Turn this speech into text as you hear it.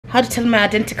how to tell my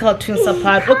identical twins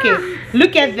apart. Okay,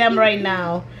 look at them right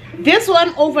now. This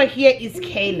one over here is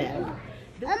Caleb.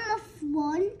 I'm a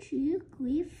 1, 2,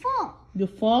 3, 4. You're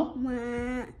 4?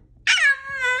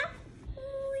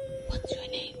 What's your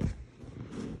name?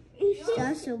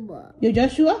 Joshua. You're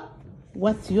Joshua?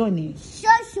 What's your name?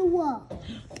 Joshua.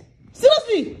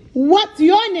 Seriously, what's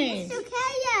your name? It's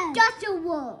okay.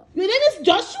 Joshua. Your name is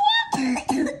Joshua?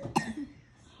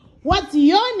 What's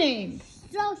your name?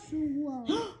 Joshua.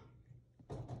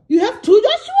 You have 2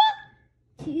 Joshua?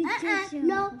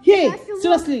 No. Hey, Joshua.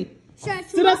 seriously.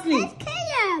 Seriously. It's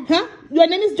Caleb. Huh? Your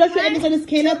name is Joshua and this one is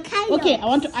Caleb? Caleb. Okay, I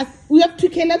want to ask. We have 2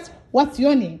 Calebs. What's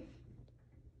your name?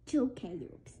 2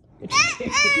 Calebs. No,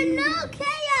 Caleb.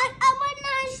 I'm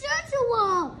not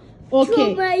Joshua.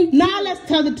 Okay. Now let's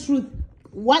tell the truth.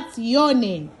 What's your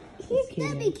name? He's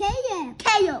gonna be Caleb.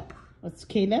 Caleb. What's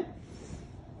Caleb?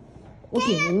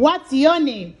 Okay. What's your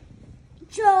name?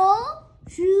 Joshua.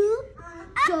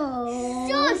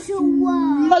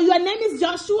 Oh, your name is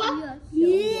Joshua?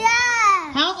 Yeah.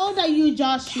 How old are you,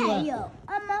 Joshua? Caleb.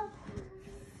 I'm a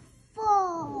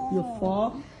 4. You're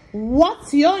 4.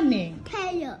 What's your name?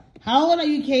 Caleb. How old are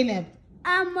you, Caleb?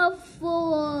 I'm a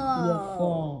 4. You're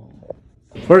 4.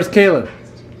 Where's Caleb?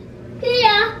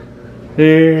 Here.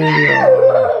 Here.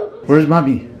 Where's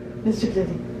mommy? Let's check that.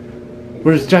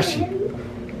 Where's Joshie?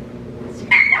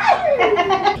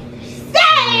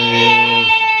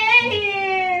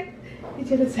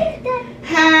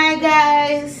 Hi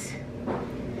guys.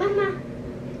 Mama.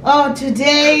 Oh,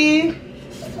 today.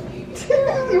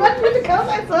 You want me to call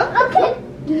myself? Okay.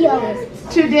 Yes.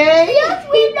 Today. Yes,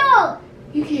 we know.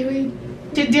 Okay, wait.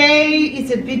 Today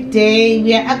is a big day.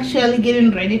 We are actually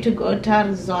getting ready to go to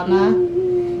Arizona,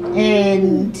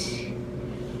 and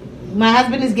my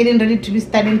husband is getting ready to be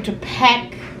starting to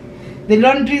pack. The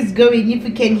laundry is going. If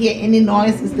you can hear any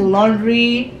noise, it's the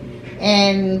laundry.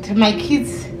 And my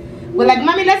kids were like,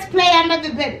 "Mommy, let's play under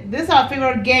the bed." This is our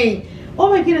favorite game. Oh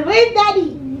my goodness, where's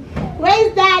Daddy?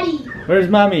 Where's Daddy? Where's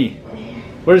mommy?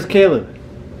 Where's Caleb?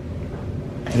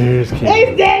 There's Caleb.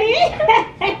 Where's Daddy?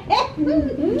 Where's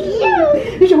Daddy?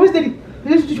 Where's Daddy?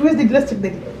 Let's check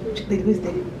Daddy. Check Daddy. Where's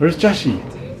Daddy? Where's Joshie?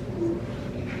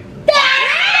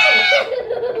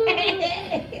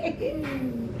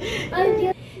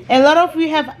 A lot of you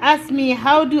have asked me,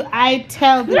 how do I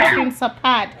tell the twins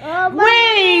apart?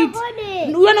 Wait!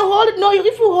 We're gonna hold it. No,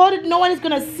 if you hold it, no one is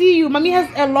gonna see you. Mommy has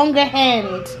a longer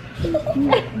hand.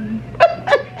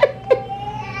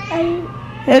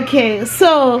 Okay,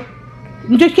 so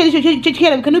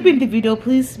Caleb, can you be in the video,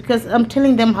 please? Because I'm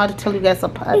telling them how to tell you guys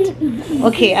apart.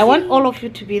 Okay, I want all of you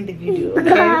to be in the video.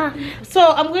 Okay, so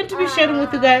I'm going to be sharing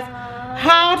with you guys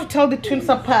how to tell the twins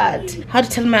apart, how to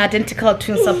tell my identical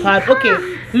twins apart. Okay,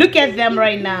 look at them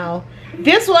right now.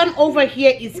 This one over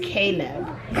here is Caleb.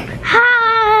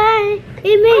 Hi.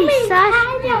 It means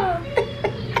Sasha.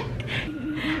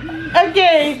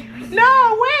 Okay,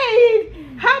 no, wait.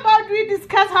 How about we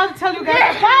discuss how to tell you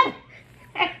guys apart?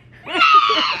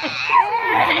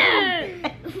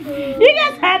 You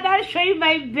guys are not showing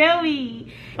my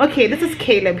belly. Okay, this is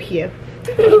Caleb here.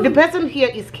 The person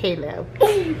here is Caleb.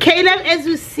 Caleb, as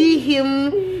you see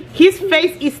him, his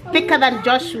face is thicker than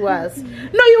Joshua's.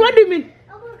 No, what do you mean?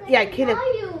 Yeah, Caleb.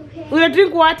 Will you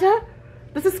drink water?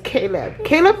 This is Caleb.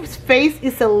 Caleb's face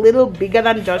is a little bigger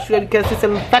than Joshua because he's a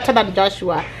little fatter than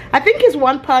Joshua. I think he's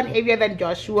 1 pound heavier than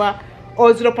Joshua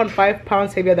or 0.5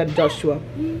 pounds heavier than Joshua.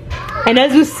 And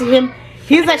as you see him,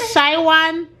 he's a shy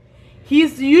one.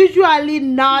 He's usually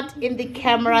not in the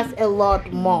cameras a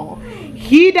lot more.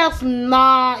 He's not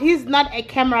a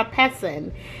camera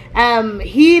person.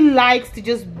 He likes to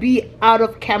just be out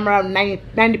of camera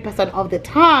 90% of the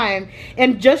time.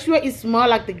 And Joshua is more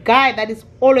like the guy that is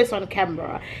always on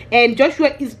camera. And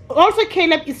Joshua is also,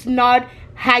 Caleb is not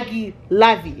huggy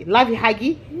lovey. Lovey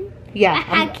huggy? Yeah.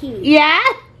 Huggy. Yeah.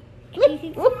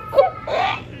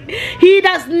 He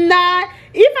does not.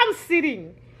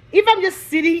 If I'm just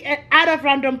sitting at a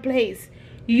random place,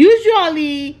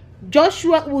 usually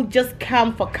Joshua will just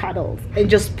come for cuddles and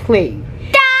just play.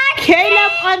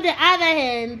 Caleb, on the other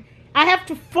hand, I have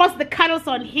to force the cuddles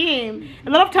on him. A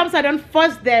lot of times I don't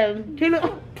force them. Come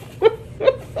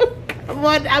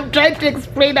on, I'm trying to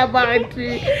explain about it.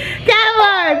 Come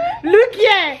on, look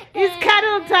here. It's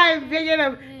cuddle time.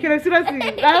 Seriously,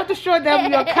 I have to show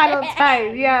them your cuddle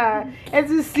time. Yeah, as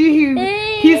you see him,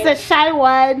 he's a shy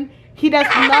one. He does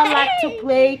not like to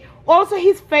play. Also,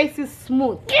 his face is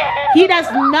smooth. He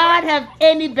does not have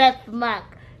any birthmark.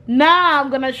 Now I'm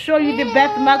gonna show you the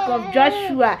birthmark of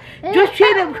Joshua.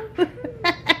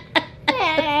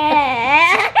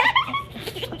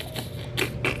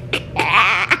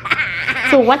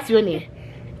 So what's your name?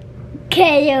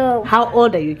 Caleb. How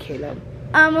old are you, Caleb?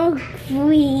 I'm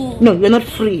 3. No, you're not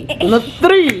 3. You're not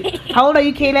 3. How old are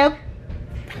you, Caleb?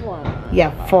 4.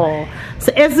 Yeah, 4.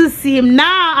 So as you see him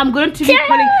now, I'm going to be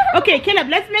calling. Okay, Caleb,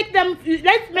 let's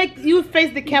make you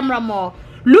face the camera more.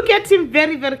 Look at him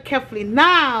very, very carefully.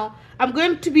 Now I'm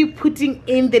going to be putting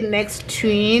in the next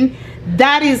twin.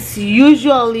 That is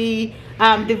usually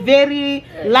the very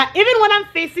even when I'm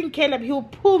facing Caleb, he'll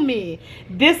pull me.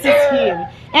 This is him.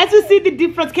 As you see the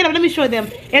difference, Caleb, let me show them.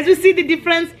 As you see the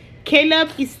difference,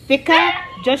 Caleb is thicker.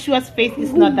 Joshua's face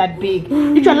is not that big.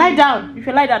 You should lie down. You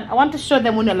should lie down. I want to show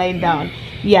them when you're lying down.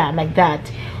 Yeah, like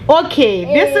that. Okay,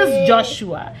 this is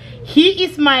Joshua. He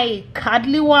is my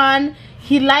cuddly one.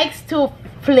 He likes to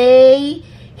play.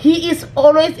 He is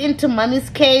always into mommy's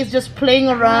case, just playing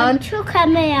around. No,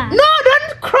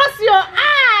 don't cross your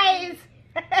eyes.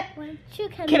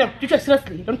 Caleb,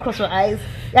 seriously, don't cross your eyes.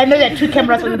 I know there are 2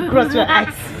 cameras when you cross your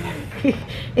eyes.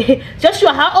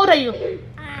 Joshua, how old are you?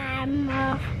 I'm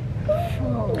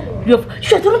 4.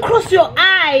 Joshua, don't cross your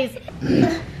eyes.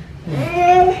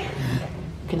 Okay,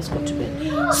 let's go to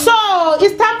bed. So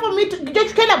it's time for me to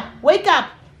Caleb, wake up.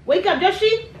 Wake up,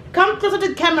 Joshi. Come closer to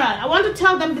the camera. I want to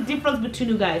tell them the difference between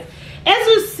you guys. As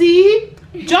you see,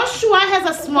 Joshua has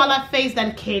a smaller face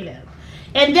than Caleb.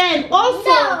 And then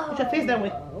also, put your face that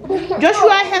way.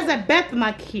 Joshua has a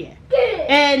birthmark here.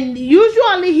 And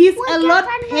usually he's a lot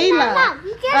paler.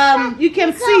 You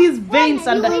can see his veins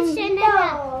under.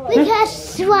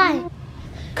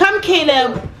 Come,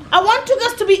 Caleb. I want you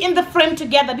guys to be in the frame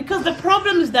together, because the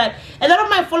problem is that a lot of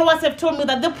my followers have told me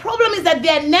that the problem is that they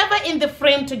are never in the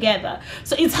frame together.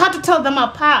 So it's hard to tell them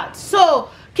apart. So,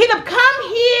 Caleb, come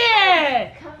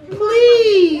here.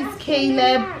 Please,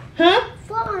 Caleb. Huh?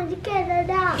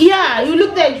 Yeah, you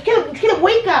look there. Caleb,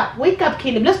 wake up. Wake up,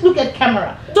 Caleb. Let's look at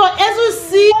camera. So, as you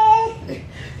see...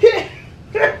 Okay,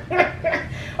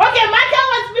 Michael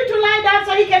wants me to lie down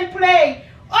so he can play.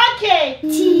 Okay.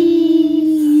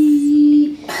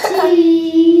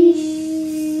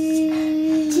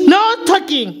 No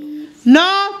talking.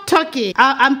 No talking.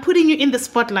 I'm putting you in the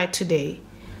spotlight today.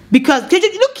 Because,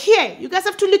 look here. You guys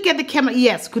have to look at the camera.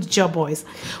 Yes, good job, boys.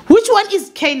 Which one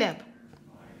is Caleb?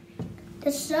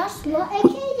 This is not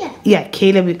Caleb. Yeah,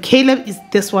 Caleb. Caleb is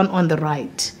this one on the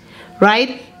right.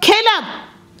 Right? Caleb!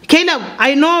 Caleb,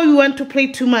 I know you want to play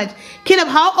too much. Caleb,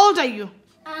 how old are you?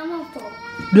 I'm 4.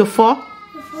 You're 4?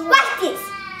 What's this?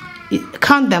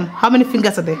 Count them. How many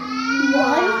fingers are there?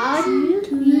 1,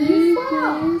 2, 3,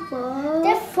 4.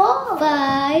 There's 4.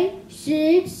 5,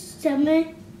 6,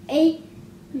 7, 8,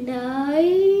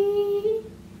 9,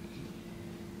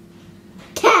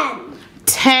 10.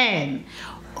 10.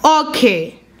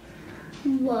 Okay.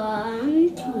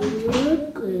 1, 2,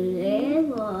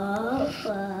 3, 4,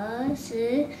 5,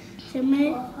 6,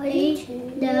 7, 8,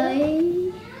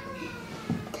 9,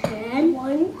 10,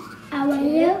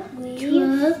 11,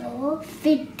 12,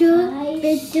 15,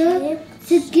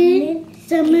 16,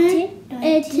 17,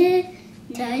 18,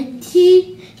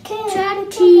 19,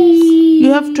 20.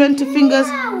 You have 20 fingers.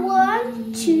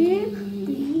 1, 2,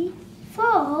 3,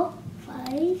 4,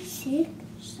 5, 6,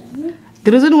 7.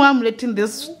 The reason why I'm letting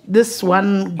this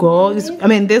one go is,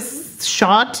 this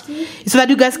shot, is so that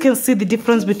you guys can see the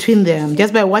difference between them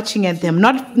just by watching at them,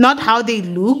 not how they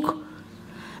look.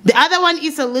 The other one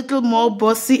is a little more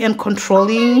bossy and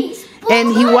controlling,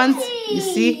 and he wants, you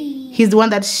see, he's the one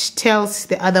that tells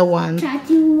the other one.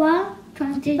 21,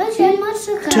 22,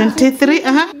 23,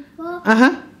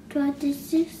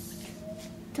 26,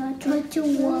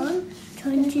 21,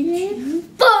 22,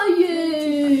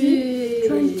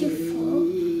 24,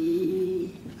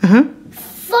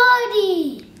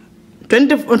 40,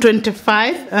 20 or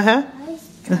 25,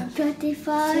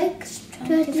 25,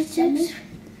 26,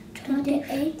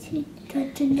 28,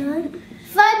 29,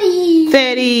 30.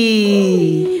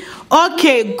 30.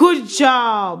 Okay, good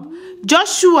job.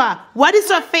 Joshua, what is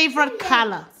your favorite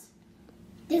color?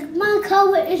 My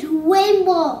color is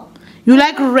rainbow. You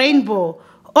like rainbow.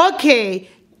 Okay.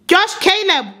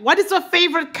 Caleb, what is your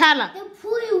favorite color? The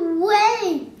blue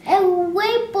rain and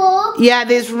rainbow. Yeah,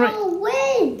 there's rain.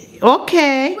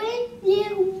 Okay.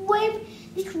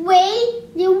 It's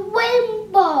the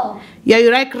rainbow. Yeah,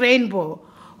 you like rainbow.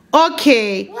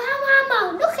 Okay. Wow,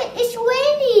 Mama, look, it's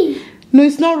raining. No,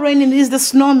 it's not raining. It's the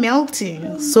snow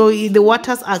melting. So the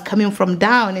waters are coming from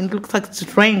down, and it looks like it's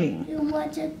raining. The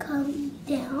water comes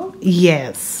down?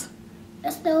 Yes.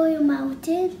 That's the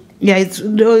mountain? Yeah, it's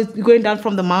going down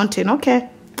from the mountain. Okay.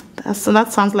 That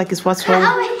sounds like it's what's wrong.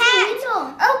 Our hat.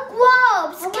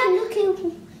 Gloves.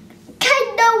 Can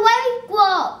the white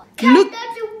glove? Look. The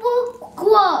blue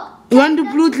glove? You want the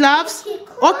blue gloves?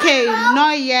 Okay,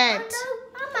 not yet.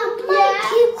 Mama,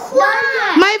 Mikey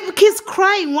crying. Mikey's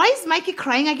crying. Why is Mikey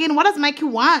crying again? What does Mikey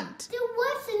want? There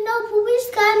was no Boobies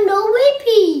got no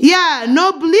whippy. Yeah,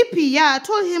 no bleepy. Yeah, I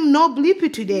told him no bleepy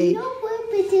today. No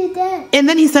whippy today. And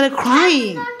then he started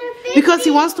crying because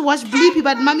he wants to watch bleepy,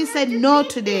 but mommy said no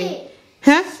today.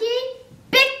 Huh? See?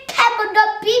 Big camera, no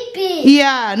beepy.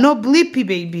 Yeah, no bleepy,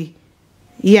 baby.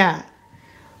 Yeah.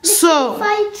 So.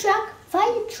 Fire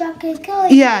truck is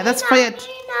going. Yeah, that's fire. Nina.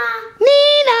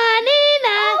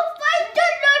 Oh, fire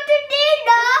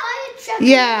truck.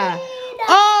 Yeah.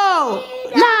 Oh,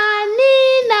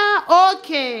 Nina.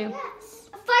 Okay. Yes.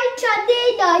 Fire truck,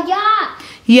 Nina. Yeah.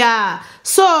 Yeah.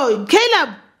 So,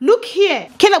 Caleb, look here.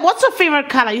 Caleb, what's your favorite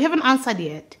color? You haven't answered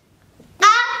yet.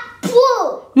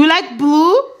 Blue. You like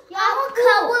blue? I will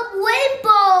come with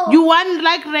rainbow. You want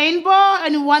like rainbow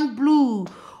and you want blue.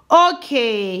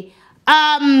 Okay.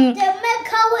 The main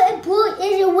color in blue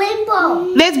is a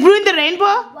rainbow. There's blue in the rainbow?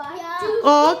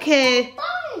 Yeah. Okay.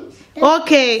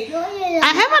 Okay.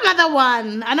 I have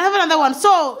another one.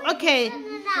 So, okay.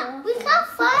 We can't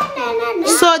find it.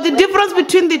 So the difference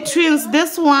between the twins,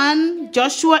 this one,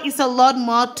 Joshua is a lot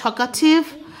more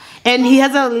talkative and he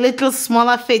has a little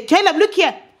smaller face. Caleb, look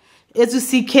here. As you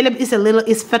see, Caleb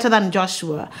is fatter than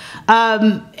Joshua.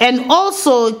 And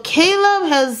also Caleb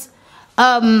has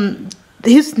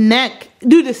his neck.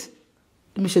 Do this.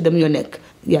 Let me show them your neck.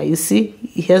 Yeah, you see?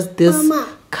 He has this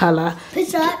color.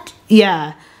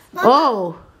 Yeah.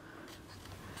 Oh.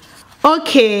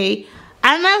 Okay.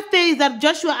 Another thing is that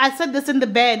Joshua, I said this in the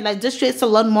bed, like Joshua is a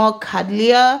lot more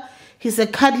cuddlier. He's a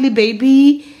cuddly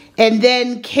baby. And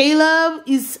then Caleb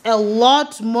is a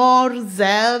lot more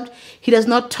reserved. He does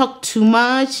not talk too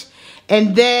much.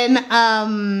 And then,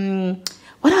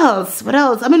 what else?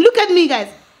 I mean, look at me, guys.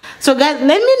 So, guys,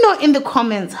 let me know in the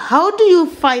comments, how do you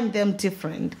find them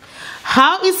different?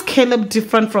 How is Caleb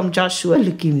different from Joshua?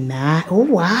 Looking nice. Oh,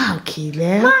 wow,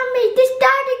 Caleb. Mommy, this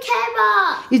daddy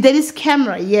camera. Is that his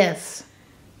camera? Yes.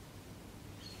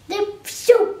 They're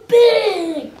so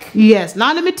big. Yes.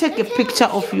 Now let me take a picture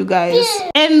of you guys.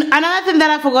 And another thing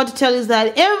that I forgot to tell is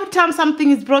that every time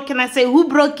something is broken, I say, who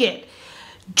broke it?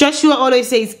 Joshua always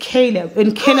says Caleb.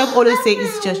 And Caleb always says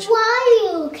it's Joshua. Why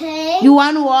you okay? You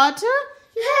want water?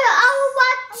 Yeah, I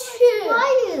want to.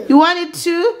 Why You want it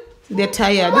too? They're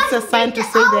tired. This is a sign to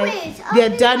say that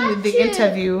they're done with the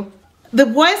interview. The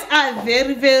boys are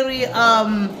very, very,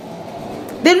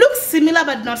 they look similar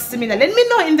but not similar. Let me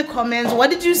know in the comments, what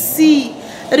did you see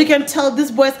that you can tell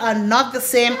these boys are not the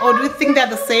same, or do you think they're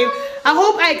the same? I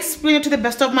hope I explained it to the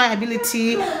best of my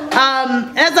ability.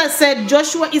 As I said,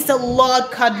 Joshua is a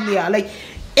lot cuddlier. Like,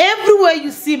 everywhere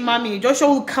you see mommy, Joshua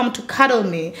will come to cuddle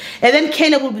me, and then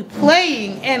Caleb will be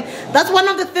playing. And that's one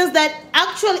of the things that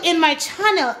actually in my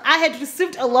channel I had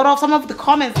received a lot of some of the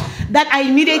comments that I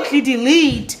immediately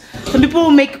delete. Some people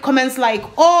will make comments like,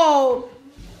 oh,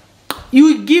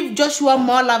 you give Joshua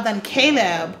more love than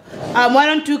Caleb. Why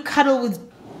don't you cuddle with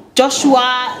Joshua?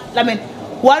 I mean,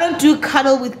 why don't you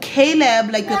cuddle with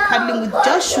Caleb like you're cuddling with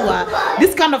Joshua?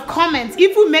 This kind of comments.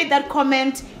 If you made that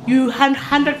comment, you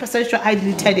 100% sure I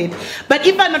deleted it. But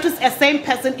if I notice a same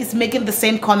person is making the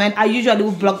same comment, I usually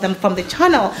will block them from the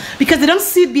channel because they don't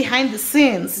see behind the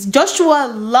scenes. Joshua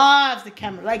loves the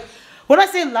camera. Like, when I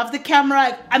say loves the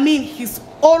camera, I mean he's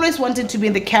always wanting to be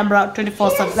in the camera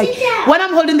 24/7. Like, when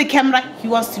I'm holding the camera, he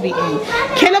wants to be in.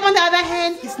 Caleb, on the other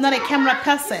hand, is not a camera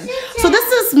person. So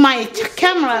this is my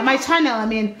camera, my channel, I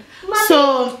mean.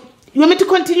 So, you want me to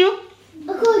continue?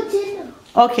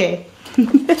 Okay.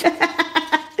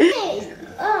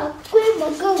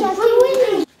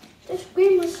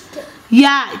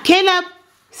 Yeah, Caleb,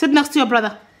 sit next to your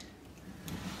brother.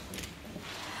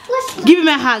 Give him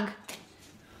a hug.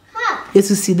 Yes,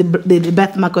 you see the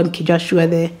birthmark on Joshua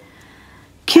there.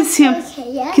 Kiss him.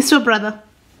 Kiss your brother.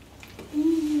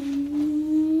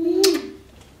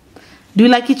 Do you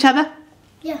like each other?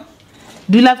 Yeah.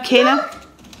 Do you love Caleb?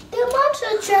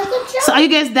 So are you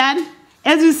guys done?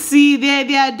 As you see,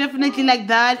 they are definitely like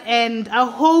that, and I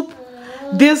hope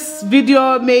this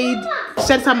video made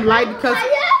shed some light, because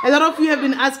a lot of you have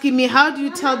been asking me, how do you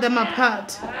tell them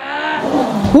apart?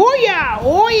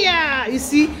 Oh yeah, you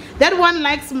see, that one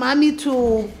likes mommy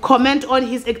to comment on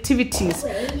his activities.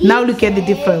 Now look at the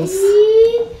difference.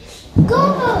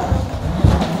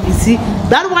 You see,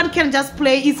 that one can just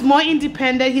play. He's more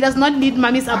independent. He does not need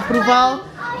mommy's approval.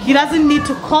 He doesn't need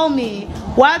to call me.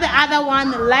 While the other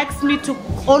one likes me to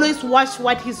always watch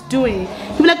what he's doing.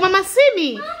 He'll be like, Mama, see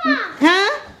me. Huh?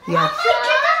 Yeah.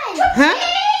 Huh?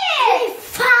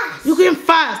 You can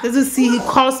fast. As you see, he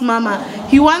calls Mama.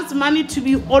 He wants mommy to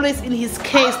be always in his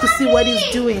case to see what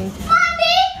he's doing.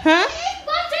 Huh?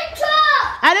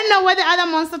 I don't know where the other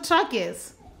monster truck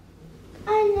is.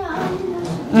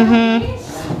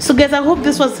 So guys, I hope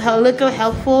this was a little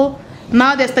helpful.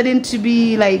 Now they're starting to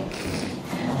be like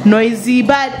noisy,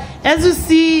 but as you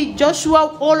see,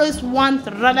 Joshua always wants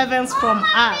relevance from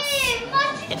us.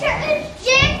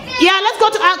 Yeah, let's go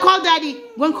to call daddy.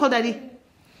 Go and call daddy.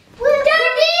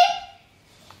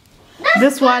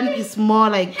 This one is more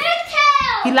like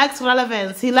he likes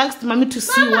relevance. He likes mommy to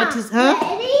see what is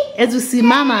as you see,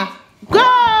 mama.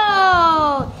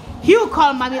 Go! He will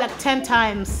call mommy like 10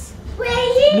 times.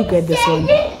 Look at this one.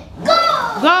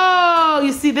 Go!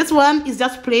 You see, this one is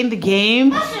just playing the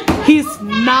game. He's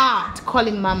not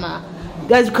calling mama.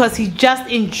 That's because he just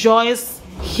enjoys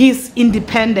his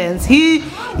independence. He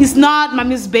is not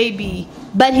mommy's baby,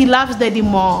 but he loves daddy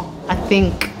more. I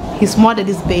think he's more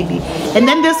daddy's baby. And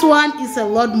then this one is a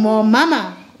lot more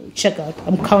mama. Check out.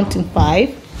 I'm counting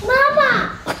 5.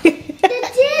 Mama, you did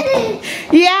it.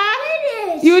 Yeah?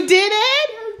 You did it?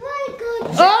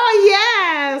 Oh, oh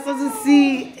yes. As you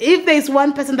see, if there's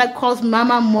one person that calls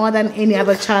mama more than any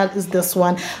other child, is this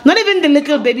one. Not even the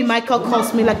little baby Michael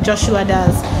calls me like Joshua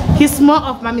does. He's more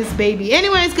of mommy's baby.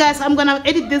 Anyways guys, I'm gonna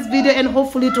edit this video and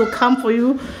hopefully it will come for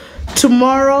you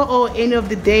tomorrow or any of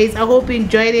the days. I hope you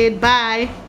enjoyed it. Bye.